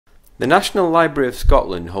The National Library of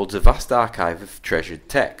Scotland holds a vast archive of treasured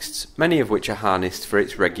texts, many of which are harnessed for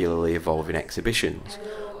its regularly evolving exhibitions.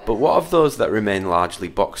 But what of those that remain largely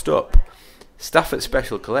boxed up? Staff at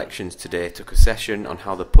Special Collections today took a session on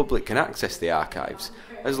how the public can access the archives,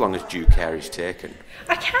 as long as due care is taken.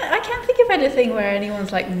 I can't think of anything where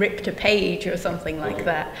anyone's like ripped a page or something like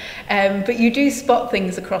that. But you do spot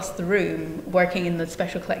things across the room, working in the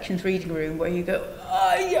Special Collections reading room, where you go,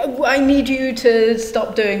 I need you to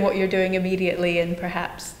stop doing what you're doing immediately and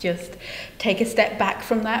perhaps just take a step back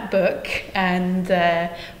from that book and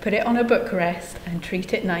put it on a book rest and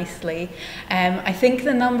treat it nicely. I think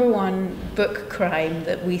the number one book crime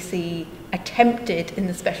that we see attempted in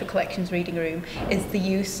the Special Collections reading room is the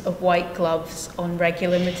use of white gloves on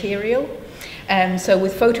regular material. So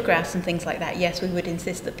with photographs and things like that, yes, we would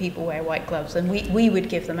insist that people wear white gloves, and we would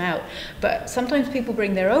give them out. But sometimes people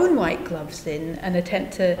bring their own white gloves in and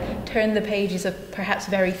attempt to turn the pages of perhaps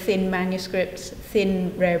very thin manuscripts,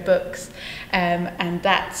 thin, rare books, and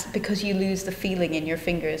that's because you lose the feeling in your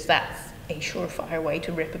fingers. That's a surefire way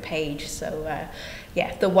to rip a page. So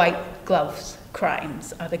the white gloves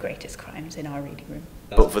crimes are the greatest crimes in our reading room.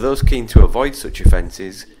 But for those keen to avoid such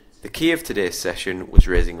offences, the key of today's session was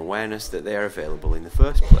raising awareness that they are available in the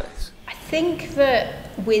first place. I think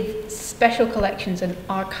that with special collections and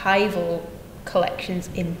archival collections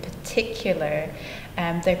in particular,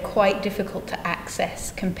 they're quite difficult to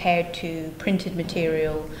access compared to printed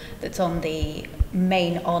material that's on the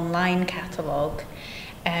main online catalogue.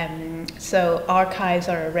 So archives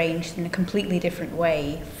are arranged in a completely different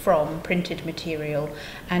way from printed material,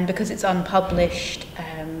 and because it's unpublished,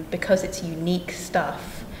 because it's unique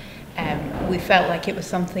stuff, we felt like it was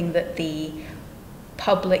something that the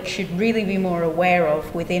public should really be more aware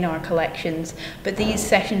of within our collections. But these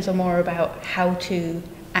sessions are more about how to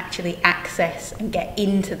actually access and get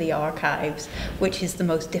into the archives, which is the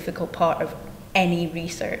most difficult part of any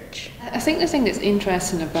research. I think the thing that's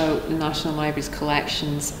interesting about the National Library's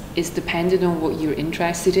collections is, depending on what you're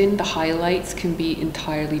interested in, the highlights can be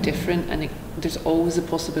entirely different, and there's always a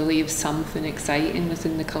possibility of something exciting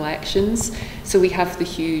within the collections. So we have the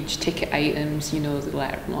huge ticket items, the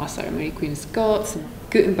Letter from Last Letter Mary Queen of Scots,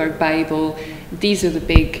 Gutenberg Bible. These are the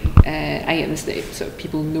big items that sort of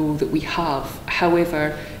people know that we have.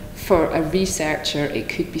 However, for a researcher, it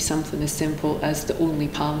could be something as simple as the only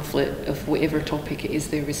pamphlet of whatever topic it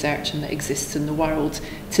is they're researching that exists in the world.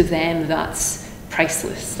 To them, that's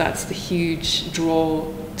priceless. That's the huge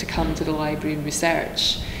draw to come to the library and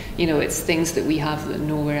research. It's things that we have that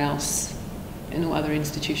nowhere else, no other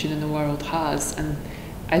institution in the world has. And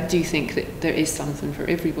I do think that there is something for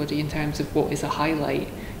everybody in terms of what is a highlight.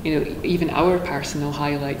 Even our personal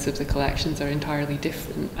highlights of the collections are entirely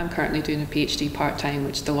different. I'm currently doing a PhD part-time,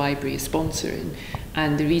 which the library is sponsoring,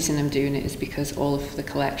 and the reason I'm doing it is because all of the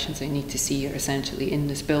collections I need to see are essentially in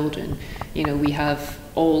this building. We have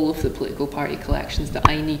all of the political party collections that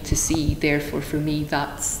I need to see, therefore for me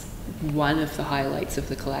that's one of the highlights of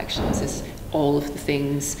the collections, is all of the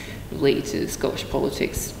things related to Scottish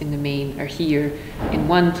politics in the main are here in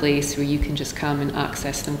one place where you can just come and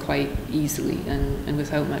access them quite easily and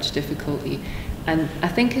without much difficulty. And I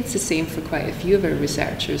think it's the same for quite a few of our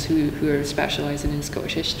researchers who are specialising in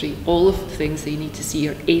Scottish history. All of the things they need to see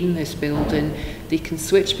are in this building. They can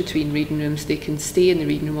switch between reading rooms, they can stay in the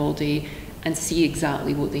reading room all day and see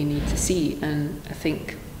exactly what they need to see. And I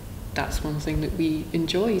think that's one thing that we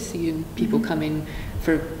enjoy, seeing people come in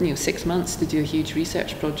for 6 months to do a huge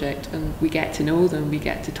research project, and we get to know them, we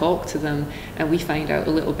get to talk to them, and we find out a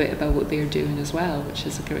little bit about what they're doing as well, which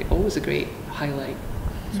is always a great highlight.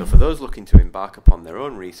 So for those looking to embark upon their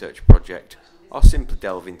own research project, or simply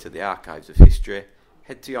delve into the archives of history,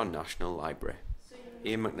 head to your National Library.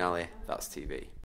 Ian McNally, That's TV.